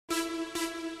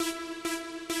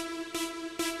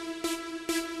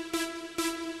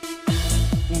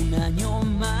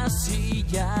sí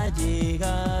ya ha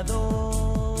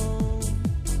llegado.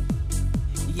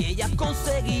 Y ella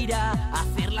conseguirá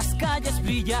hacer las calles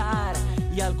brillar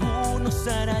y algunos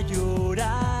hará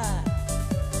llorar.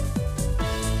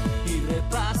 Y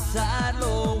repasar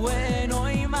lo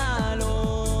bueno y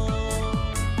malo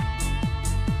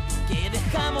que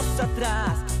dejamos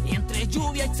atrás, y entre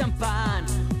lluvia y champán,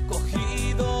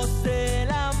 cogidos de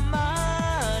la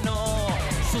mano.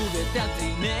 Súbete al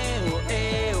trineo,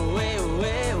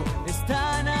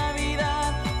 esta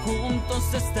Navidad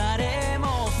juntos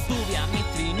estaremos. Sube a mi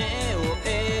trineo,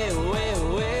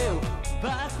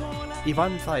 bajo la...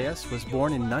 Iván Zayas was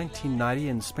born in 1990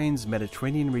 in Spain's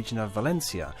Mediterranean region of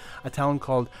Valencia, a town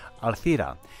called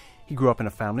Alcira. He grew up in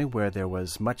a family where there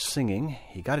was much singing.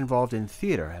 He got involved in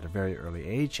theater at a very early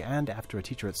age, and after a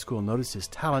teacher at school noticed his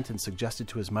talent and suggested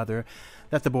to his mother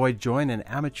that the boy join an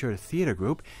amateur theater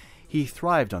group, he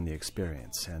thrived on the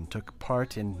experience and took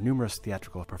part in numerous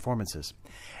theatrical performances.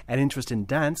 An interest in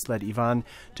dance led Iván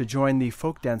to join the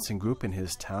folk dancing group in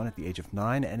his town at the age of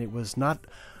 9, and it was not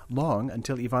long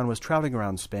until Iván was traveling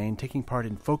around Spain, taking part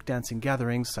in folk dancing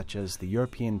gatherings such as the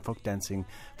European Folk Dancing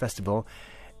Festival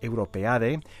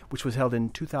Europeade, which was held in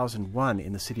 2001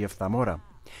 in the city of Zamora.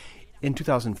 In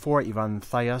 2004, Iván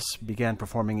Zayas began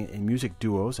performing in music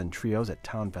duos and trios at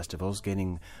town festivals,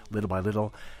 gaining little by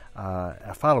little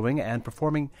a following and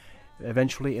performing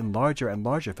eventually in larger and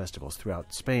larger festivals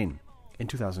throughout Spain. In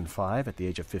 2005, at the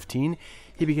age of 15,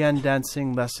 he began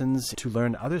dancing lessons to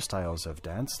learn other styles of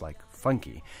dance, like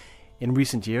funky. In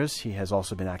recent years, he has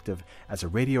also been active as a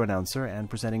radio announcer and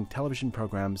presenting television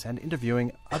programs and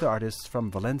interviewing other artists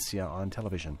from Valencia on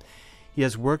television. He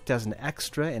has worked as an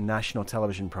extra in national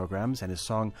television programs, and his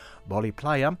song Boli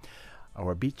Playa,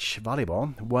 or Beach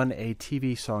Volleyball, won a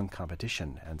TV song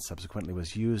competition and subsequently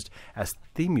was used as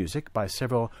theme music by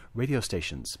several radio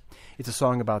stations. It's a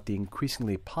song about the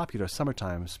increasingly popular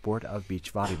summertime sport of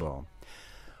beach volleyball.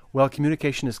 Well,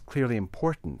 communication is clearly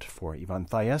important for Iván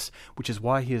Zayas, which is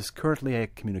why he is currently a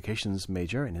communications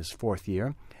major in his 4th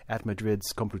year at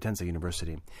Madrid's Complutense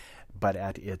University, but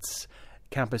at its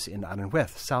campus in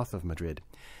Aranjuez, south of Madrid.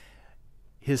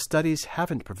 His studies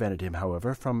haven't prevented him,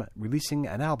 however, from releasing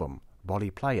an album,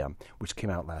 Boli Playa, which came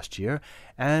out last year,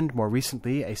 and more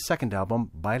recently a second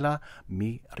album, Baila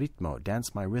Mi Ritmo,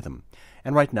 Dance My Rhythm.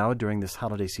 And right now, during this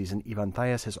holiday season, Iván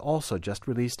Zayas has also just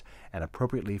released an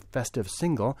appropriately festive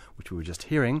single, which we were just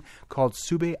hearing, called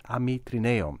Sube a mi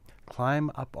trineo,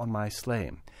 Climb Up on My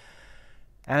Sleigh.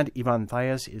 And Iván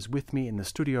Zayas is with me in the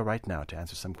studio right now to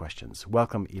answer some questions.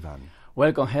 Welcome, Iván.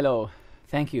 Welcome, hello.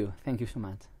 Thank you so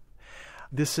much.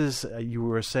 This is, you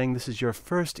were saying this is your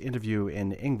first interview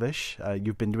in English.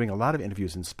 You've been doing a lot of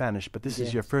interviews in Spanish, but this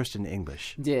is your first in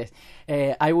English. Yes.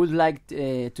 I would like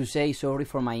to say sorry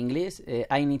for my English.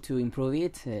 I need to improve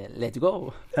it. Let's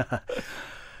go.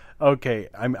 Okay.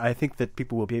 I think that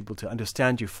people will be able to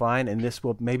understand you fine, and this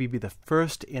will maybe be the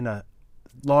first in a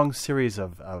long series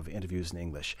of interviews in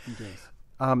English. Yes.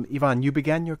 Iván, you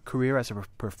began your career as a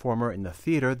performer in the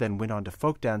theater, then went on to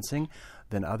folk dancing,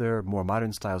 then other more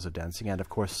modern styles of dancing, and of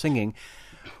course singing.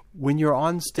 When you're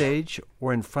on stage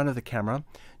or in front of the camera,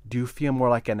 do you feel more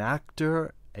like an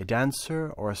actor, a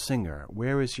dancer, or a singer?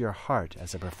 Where is your heart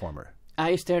as a performer?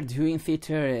 I started doing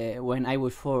theater when I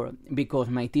was 4 because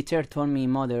my teacher told me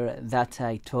mother that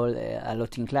I told a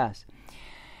lot in class.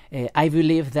 I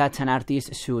believe that an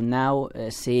artist should now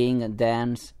sing,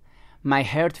 dance. My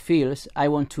heart feels I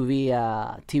want to be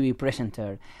a TV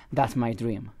presenter. That's my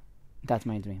dream. That's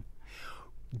my dream.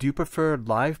 Do you prefer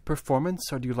live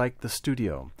performance, or do you like the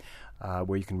studio,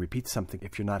 where you can repeat something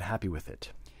if you're not happy with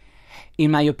it? In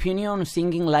my opinion,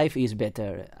 singing live is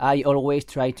better. I always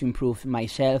try to improve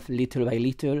myself little by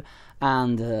little,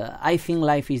 and I think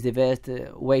live is the best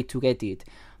way to get it.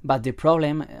 But the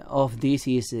problem of this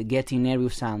is getting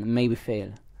nervous and maybe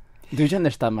fail. Do you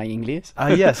understand my English?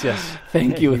 Yes.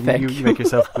 Thank you. You make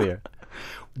yourself clear.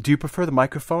 Do you prefer the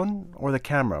microphone or the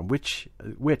camera? Which,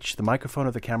 the microphone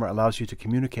or the camera, allows you to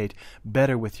communicate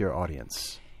better with your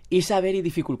audience? It's a very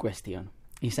difficult question.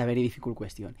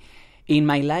 In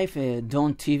my life,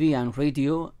 done TV and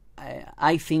radio,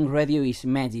 I think radio is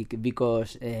magic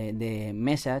because the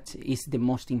message is the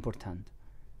most important.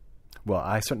 Well,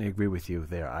 I certainly agree with you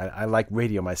there. I like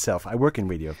radio myself. I work in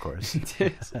radio, of course.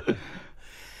 Yes.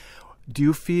 Do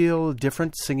you feel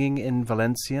different singing in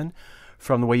Valencian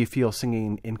from the way you feel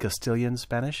singing in Castilian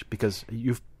Spanish? Because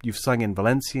you've sung in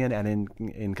Valencian and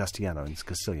in Castellano, in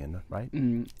Castilian, right?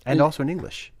 And also in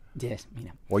English. Yes,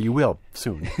 mira. Or you will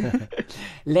soon.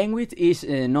 Language is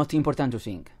not important to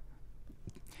sing.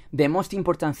 The most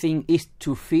important thing is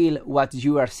to feel what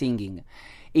you are singing.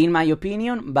 In my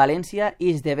opinion, Valencia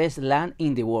is the best land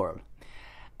in the world.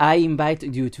 I invite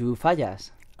you to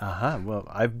Fallas. Well,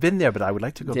 I've been there, but I would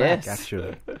like to go back,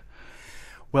 actually.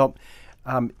 Well,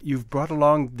 you've brought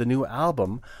along the new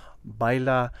album,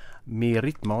 Baila Mi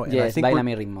Ritmo. And Yes, I think Baila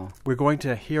Mi Ritmo. we're going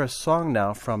to hear a song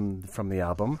now from the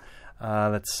album.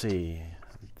 Let's see.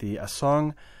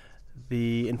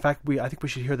 In fact, I think we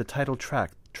should hear the title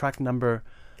track number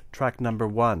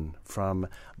 1 from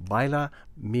Baila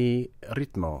Mi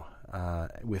Ritmo,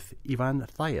 with Iván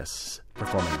Zayas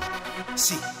performing.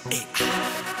 Sí,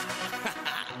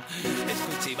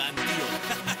 escucha Iván, tío.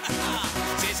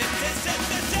 Sí, sí, sí, sí,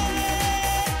 sí, sí.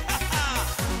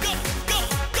 Go, go,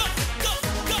 go, go,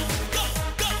 go, go,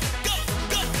 go, go,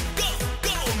 go, go,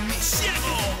 go, mi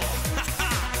ciego.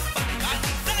 Para Iván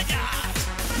Zayas.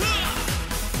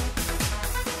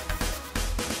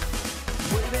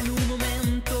 Vuelve en un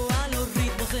momento a los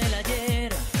ritmos del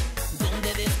ayer,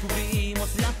 donde descubrimos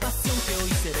la pasión que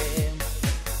hoy se ve.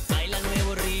 Baila el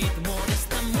nuevo ritmo de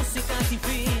esta música sin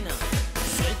fin.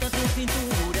 Suelta tu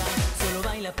cintura, solo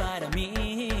baila para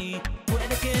mí.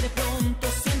 Puede que de pronto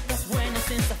sientas buena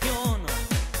sensación.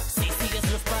 Si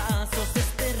sigues los pasos de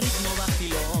este ritmo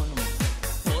vacilón,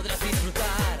 podrás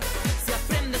disfrutar si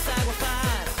aprendes a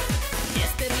gozar. Y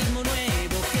este ritmo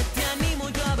nuevo que te animo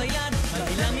yo a bailar.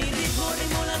 Baila mi ritmo,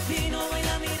 ritmo latino.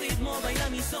 Baila mi ritmo, baila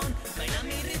mi son. Baila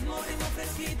mi ritmo, ritmo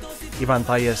fresquito. Iván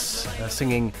Zayas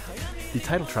singing the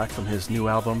title track from his new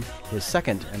album, his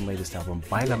second and latest album,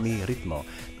 Baila Mi Ritmo,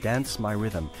 Dance My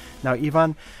Rhythm. Now,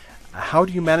 Ivan, how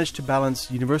do you manage to balance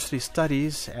university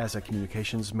studies as a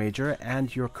communications major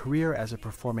and your career as a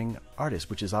performing artist,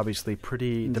 which is obviously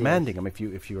pretty demanding? I mean,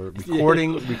 if you're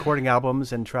recording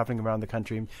albums and traveling around the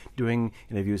country, doing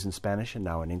interviews in Spanish and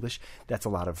now in English, that's a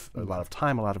lot of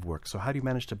time, a lot of work. So how do you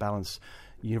manage to balance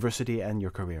university and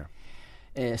your career?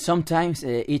 Sometimes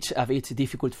it's a bit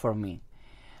difficult for me.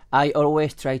 I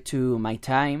always try to my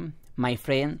time. My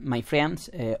friends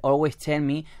always tell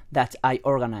me that I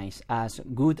organize as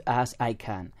good as I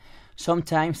can.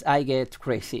 Sometimes I get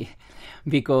crazy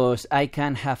because I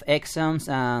can have exams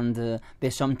and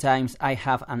sometimes I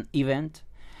have an event.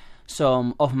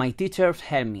 Some of my teachers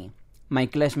help me. My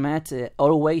classmates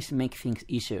always make things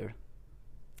easier.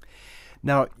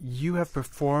 Now, you have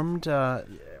performed,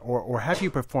 or have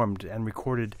you performed and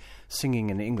recorded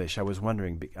singing in English? I was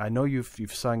wondering. I know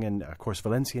you've sung in, of course,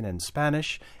 Valencian and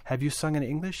Spanish. Have you sung in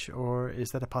English, or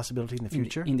is that a possibility in the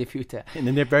future? In the future.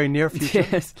 In the very near future?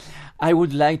 Yes. I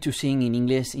would like to sing in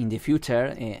English in the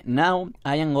future. Now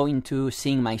I am going to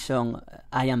sing my song,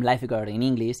 I Am Lifeguard, in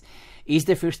English. It's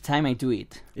the first time I do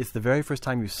it. It's the very first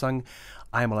time you've sung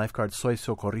I Am a Lifeguard, Soy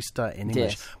Socorrista in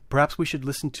English. Yes. Perhaps we should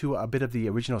listen to a bit of the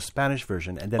original Spanish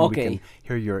version, and then we can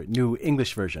hear your new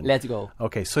English version. Let's go.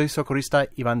 Okay, Soy Socorrista,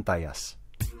 Iván Zayas.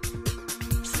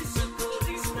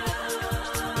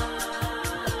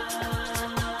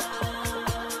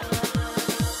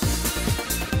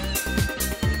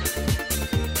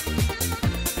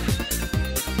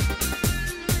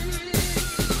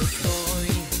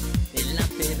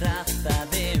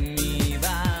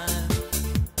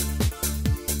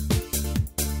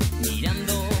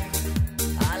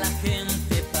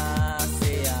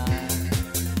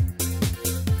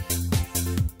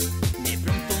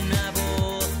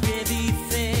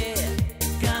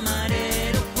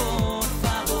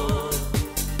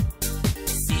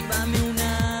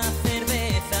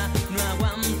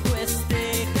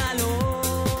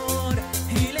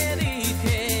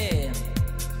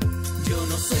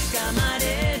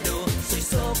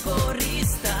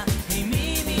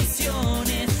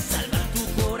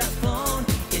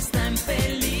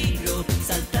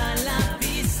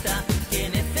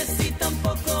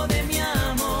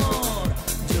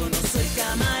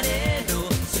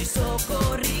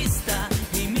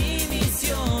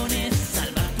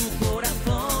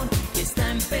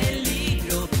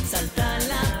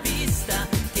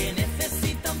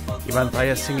 Iván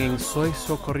Zayas singing Soy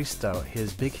Socorrista,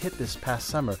 his big hit this past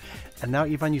summer. And now,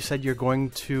 Iván, you said you're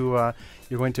going to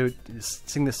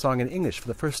sing this song in English for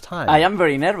the first time. I am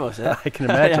very nervous. I can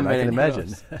imagine. I can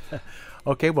imagine. Nervous.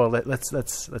 Okay, well,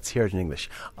 let's hear it in English.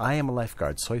 I am a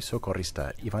lifeguard. Soy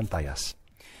Socorrista. Iván Zayas.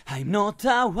 I'm not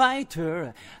a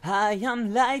waiter, I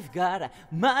am lifeguard.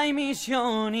 My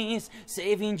mission is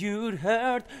saving your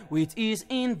heart, which is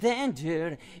in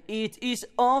danger. It is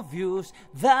obvious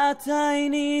that I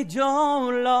need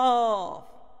your love.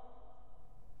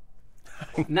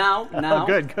 Now, oh,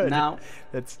 good.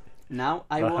 Now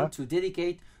I want to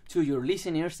dedicate to your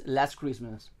listeners Last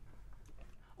Christmas.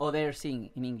 They're singing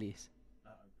in English.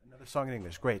 Another song in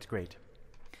English. Great.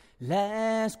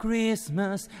 Last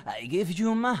Christmas I gave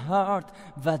you my heart,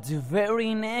 but the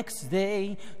very next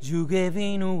day you gave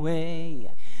it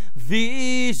away.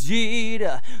 This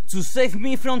year, to save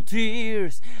me from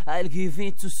tears, I'll give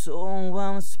it to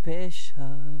someone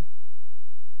special.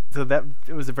 So that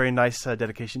it was a very nice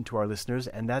dedication to our listeners,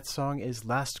 and that song is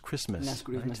Last Christmas. Last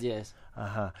Christmas, right? yes.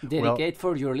 Uh-huh. Dedicate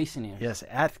for your listeners. Yes,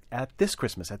 at this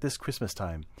Christmas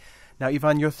time. Now,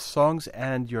 Ivan, your songs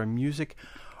and your music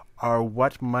are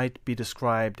what might be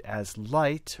described as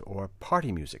light or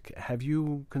party music. Have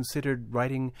you considered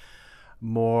writing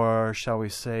more, shall we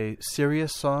say,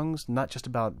 serious songs, not just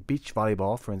about beach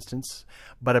volleyball, for instance,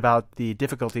 but about the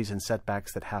difficulties and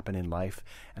setbacks that happen in life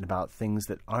and about things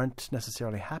that aren't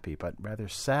necessarily happy, but rather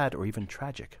sad or even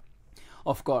tragic?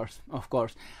 Of course, of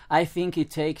course. I think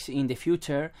it takes in the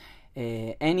future.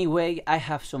 Anyway, I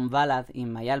have some ballad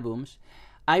in my albums.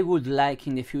 I would like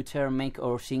in the future make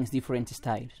or sing different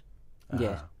styles.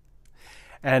 Yes.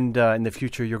 And in the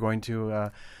future, you're going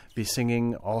to be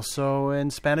singing also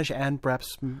in Spanish and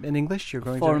perhaps in English? You're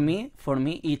going for to...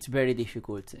 me, it's very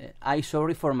difficult. I'm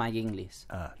sorry for my English.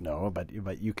 No, but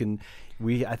you can.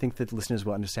 I think that listeners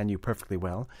will understand you perfectly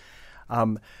well.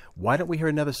 Why don't we hear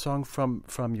another song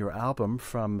from your album,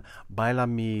 from Baila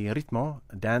Mi Ritmo,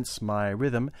 Dance My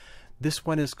Rhythm? This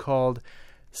one is called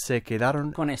Se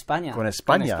Quedaron Con España. Con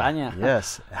España. Con España.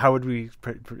 Yes. How would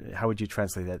you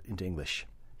translate that into English?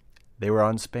 They were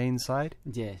on Spain's side?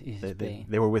 Yes, it's Spain.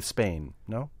 They were with Spain,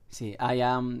 no? Sí, I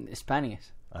am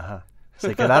Spanish. Ajá.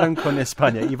 Se quedaron con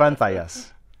España. Iván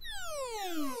Zayas.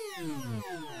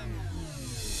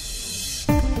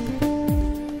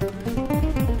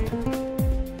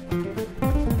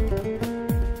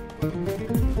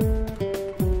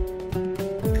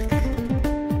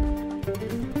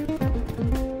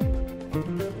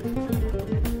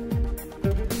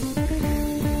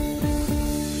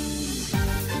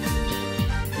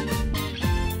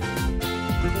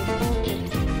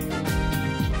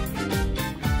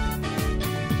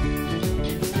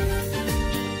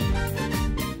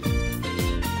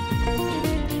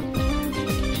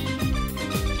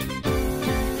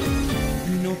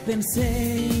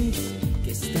 Penséis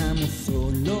que estamos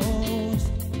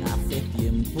solos, hace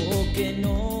tiempo que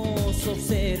nos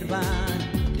observan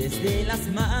desde las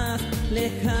más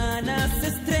lejanas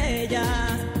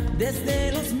estrellas,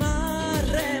 desde los más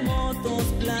remotos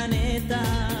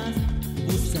planetas,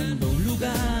 buscando un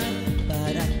lugar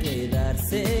para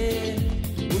quedarse,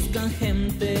 buscan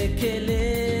gente que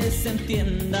les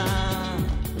entienda,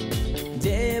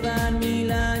 llevan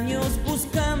 1000 años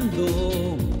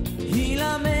buscando y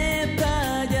la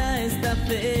meta ya está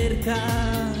cerca.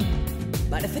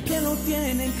 Parece que lo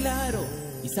tienen claro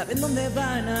y saben dónde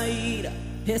van a ir.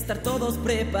 Estar todos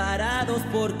preparados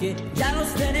porque ya los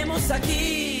tenemos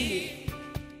aquí.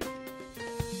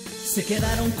 Se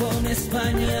quedaron con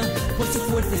España por su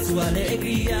fuerza y su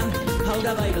alegría.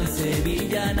 Ahora bailan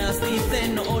sevillanas,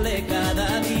 dicen ole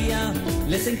cada día.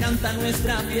 Les encanta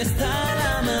nuestra fiesta,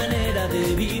 la manera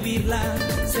de vivirla.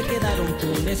 Se quedaron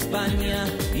con España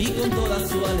y con toda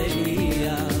su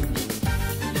alegría.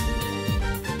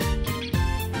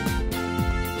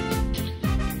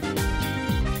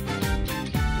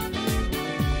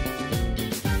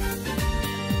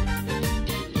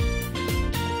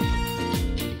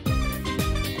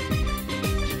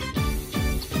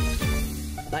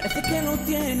 Parece que lo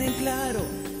tienen claro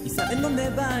y saben dónde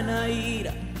van a ir.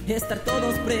 Estar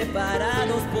todos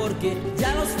preparados porque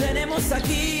ya los tenemos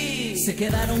aquí. Se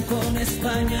quedaron con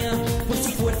España por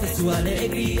su fuerza y su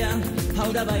alegría.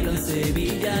 Ahora bailan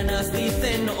sevillanas,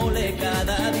 dicen ole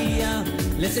cada día.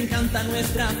 Les encanta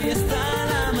nuestra fiesta,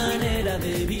 la manera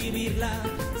de vivirla.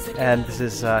 And this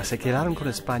is Se Quedaron con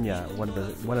España, one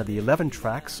of the 11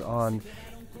 tracks on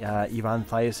Iván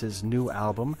Zayas' new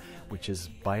album, which is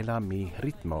Baila Mi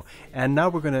Ritmo. And now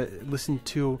we're going to listen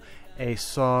to a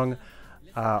song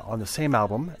on the same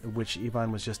album, which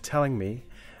Ivan was just telling me,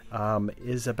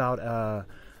 is about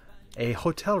a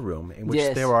hotel room in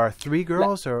which there are 3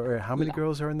 girls, or how many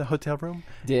girls are in the hotel room?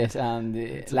 Yes, and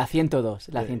La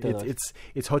 102. La 102.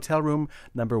 It's hotel room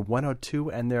number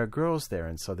 102, and there are girls there,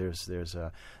 and so there's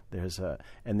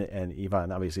and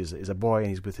Ivan obviously is a boy, and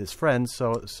he's with his friends.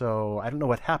 So I don't know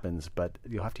what happens, but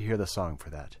you'll have to hear the song for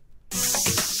that.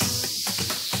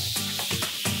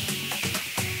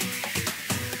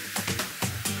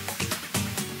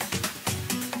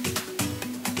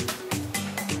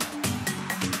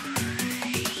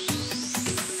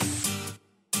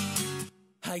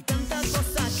 Hay tantas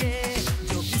cosas que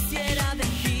yo quisiera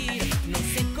decir, no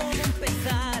sé cómo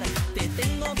empezar, te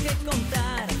tengo que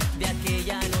contar de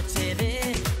aquella noche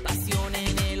de pasión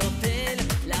en el hotel,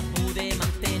 la pude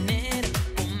mantener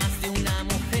con más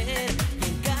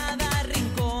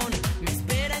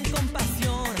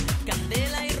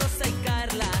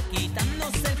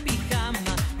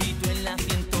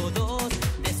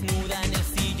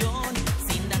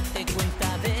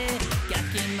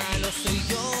soy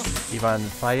yo. Iván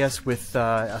Zayas with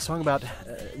a song about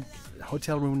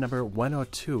hotel room number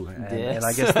 102. And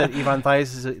I guess that Iván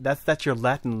Zayas, that's your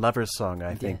Latin lover song,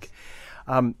 I think.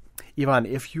 Yes. Iván,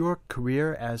 if your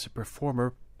career as a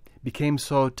performer became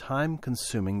so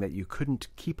time-consuming that you couldn't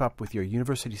keep up with your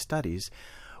university studies,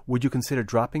 would you consider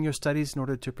dropping your studies in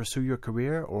order to pursue your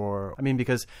career? Or, I mean,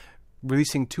 because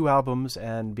releasing 2 albums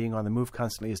and being on the move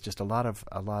constantly is just a lot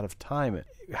of time.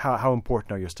 How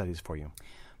important are your studies for you?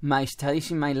 My studies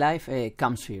in my life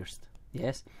comes first,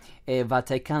 yes,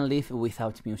 but I can't live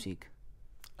without music.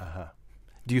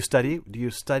 Do you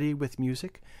study with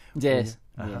music? Yes,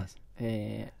 yes.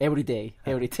 Every day.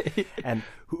 And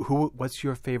what's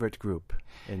your favorite group?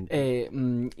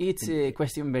 It's a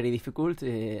question very difficult.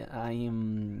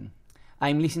 I'm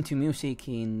listening to music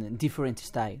in different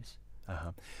styles.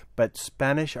 But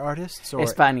Spanish artists or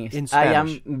Spanish. In Spanish? I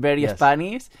am very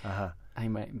Spanish.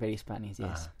 I'm very Spanish.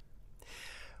 Yes.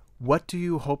 What do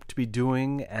you hope to be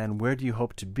doing, and where do you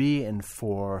hope to be in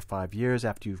 4 or 5 years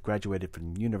after you've graduated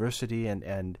from university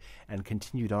and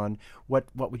continued on? What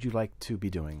would you like to be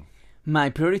doing? My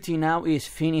priority now is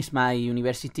finish my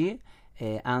university,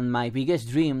 and my biggest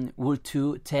dream would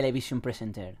to television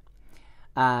presenter.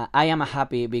 I am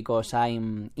happy because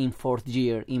I'm in 4th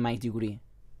year in my degree.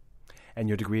 And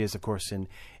your degree is, of course, in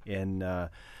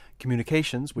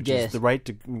communications, which Yes. is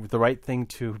the right thing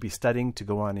to be studying to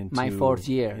go on into My fourth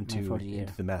year. into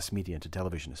the mass media, into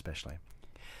television especially.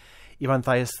 Iván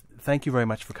Zayas, thank you very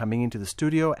much for coming into the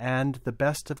studio, and the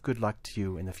best of good luck to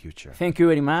you in the future. Thank you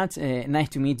very much. Nice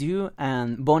to meet you,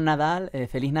 and Bon Nadal,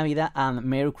 Feliz Navidad, and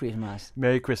Merry Christmas.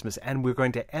 Merry Christmas. And we're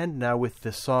going to end now with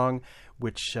the song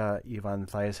which Iván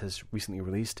Zayas has recently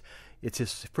released. It's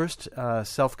his first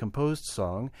self-composed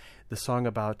song, the song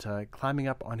about climbing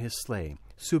up on his sleigh,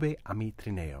 Sube a mi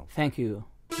trineo. Thank you.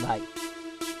 Bye.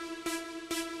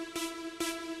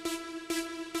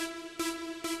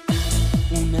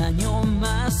 Un año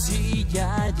más y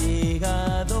ya ha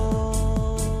llegado,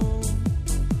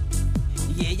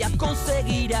 y ella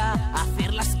conseguirá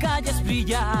hacer las calles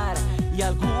brillar y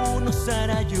algunos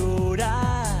hará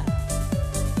llorar,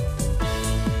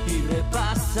 y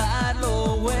repasar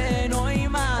lo bueno y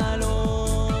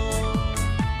malo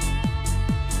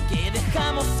que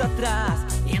dejamos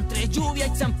atrás, y entre lluvia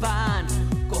y champán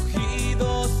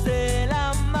cogidos de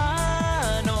la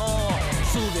mano.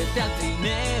 Súbete al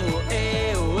trineo,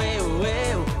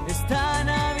 esta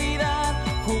Navidad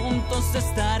juntos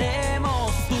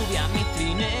estaremos. Sube a mi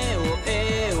trineo,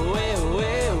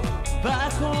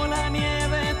 bajo la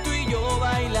nieve tú y yo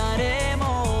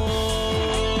bailaremos.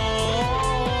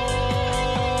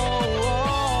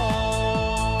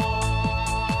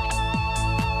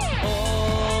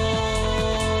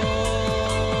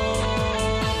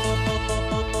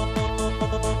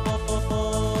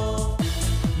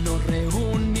 Nos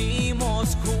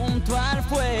reunimos junto al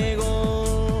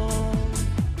fuego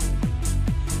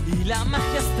y la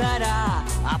magia estará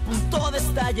a punto de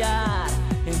estallar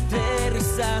entre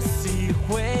risas y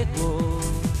juegos.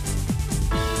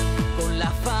 Con la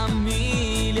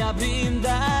familia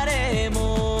brindaremos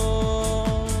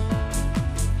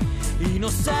y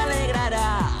nos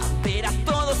alegrará ver a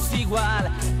todos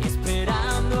igual,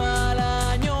 esperando al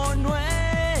año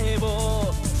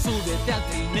nuevo. Súbete al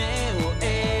trineo,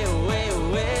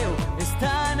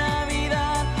 esta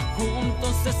Navidad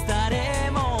juntos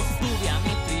estaremos. Sube a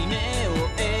mi trineo,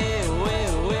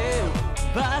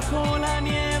 bajo la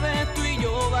nieve tú y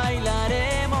yo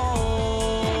bailaremos.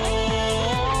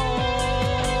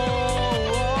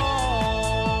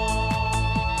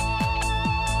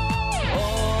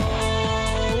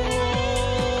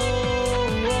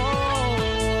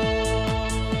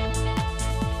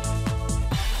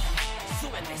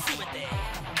 Súbete, súbete,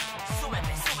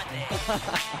 súbete,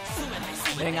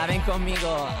 súbete. Venga, ven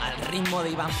conmigo al ritmo de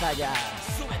Iván Zayas.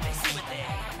 Súbete, súbete,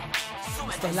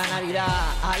 súbete. Esto es la Navidad,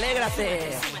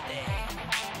 alégrate. Súbete,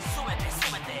 súbete,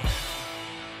 súbete.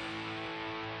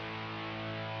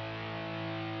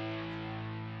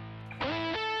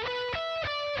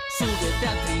 Súbete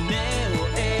al trineo,